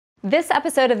This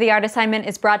episode of The Art Assignment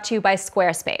is brought to you by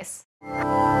Squarespace.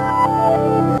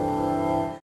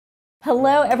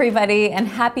 Hello, everybody, and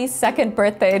happy second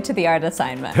birthday to The Art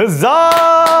Assignment. Huzzah!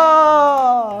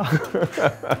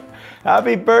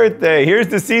 Happy birthday! Here's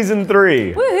to season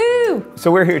 3. Woohoo! So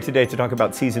we're here today to talk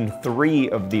about season 3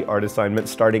 of The Art Assignment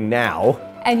starting now.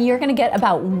 And you're gonna get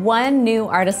about one new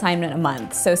art assignment a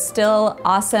month. So still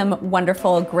awesome,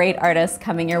 wonderful, great artists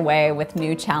coming your way with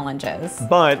new challenges.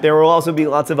 But there will also be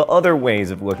lots of other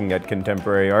ways of looking at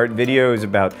contemporary art. Videos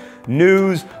about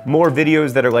news, more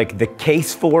videos that are like the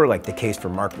case for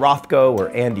Mark Rothko or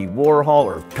Andy Warhol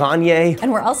or Kanye.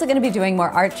 And we're also gonna be doing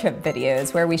more art trip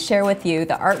videos where we share with you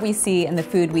the art we see and the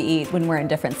food we eat when we're in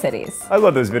different cities. I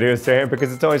love those videos, Sam,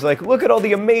 because it's always like, look at all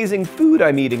the amazing food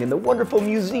I'm eating and the wonderful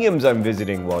museums I'm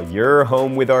visiting while you're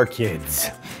home with our kids.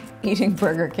 Eating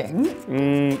Burger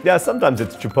King. Yeah, sometimes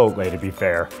it's Chipotle, to be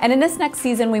fair. And in this next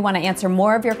season, we want to answer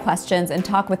more of your questions and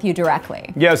talk with you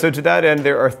directly. Yeah, so to that end,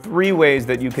 there are 3 ways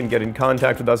that you can get in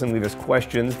contact with us and leave us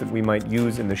questions that we might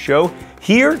use in the show.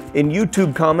 Here in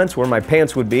YouTube comments, where my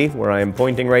pants would be, where I am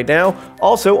pointing right now.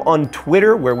 Also on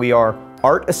Twitter, where we are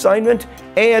Art Assignment,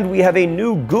 and we have a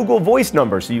new Google Voice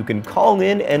number, so you can call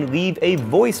in and leave a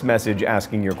voice message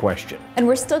asking your question. And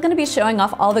we're still going to be showing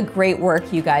off all the great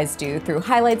work you guys do through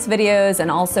highlights videos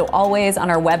and also always on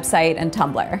our website and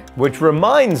Tumblr. Which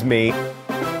reminds me,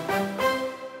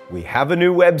 we have a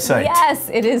new website. Yes,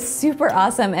 it is super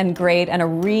awesome and great and a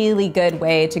really good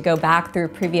way to go back through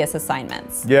previous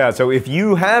assignments. Yeah, so if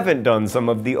you haven't done some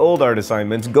of the old art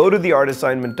assignments, go to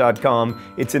theartassignment.com.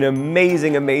 It's an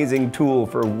amazing, amazing tool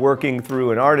for working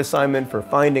through an art assignment, for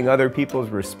finding other people's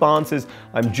responses.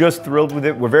 I'm just thrilled with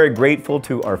it. We're very grateful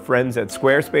to our friends at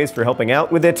Squarespace for helping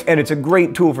out with it. And it's a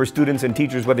great tool for students and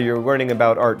teachers, whether you're learning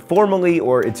about art formally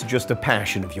or it's just a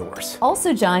passion of yours.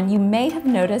 Also, John, you may have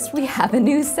noticed we have a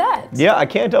new set. Yeah, I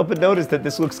can't help but notice that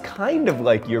this looks kind of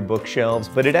like your bookshelves,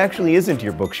 but it actually isn't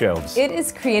your bookshelves. It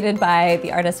is created by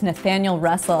the artist Nathaniel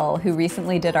Russell, who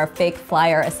recently did our fake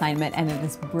flyer assignment, and it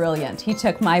is brilliant. He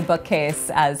took my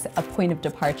bookcase as a point of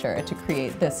departure to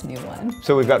create this new one.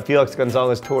 So we've got Felix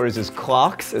Gonzalez Torres'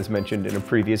 clocks, as mentioned in a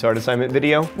previous art assignment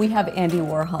video. We have Andy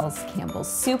Warhol's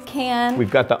Campbell's soup can.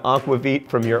 We've got the Aquavit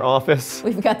from your office.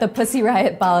 We've got the Pussy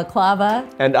Riot balaclava.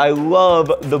 And I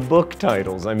love the book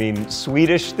titles. I mean,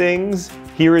 Swedish things,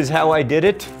 Here Is How I Did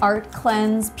It. Art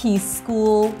Cleanse, Peace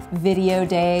School, Video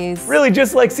Days. Really,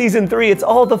 just like season 3, it's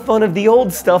all the fun of the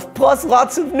old stuff, plus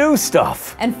lots of new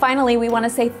stuff. And finally, we want to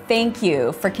say thank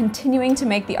you for continuing to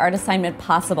make the art assignment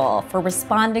possible, for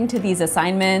responding to these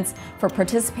assignments, for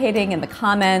participating in the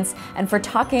comments, and for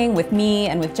talking with me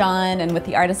and with John and with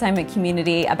the art assignment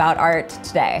community about art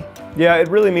today. Yeah, it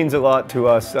really means a lot to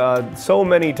us. So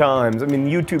many times, I mean,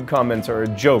 YouTube comments are a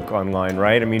joke online,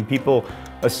 right? I mean, people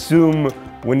assume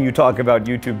when you talk about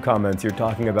YouTube comments, you're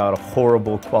talking about a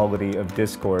horrible quality of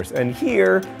discourse. And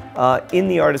here, in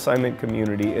the art assignment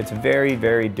community, it's very,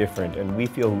 very different. And we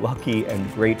feel lucky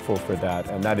and grateful for that.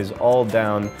 And that is all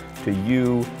down to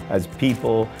you as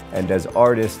people and as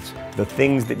artists, the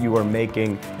things that you are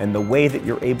making and the way that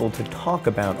you're able to talk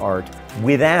about art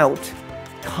without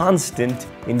constant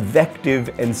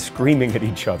invective and screaming at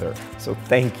each other. So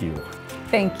thank you.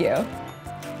 Thank you.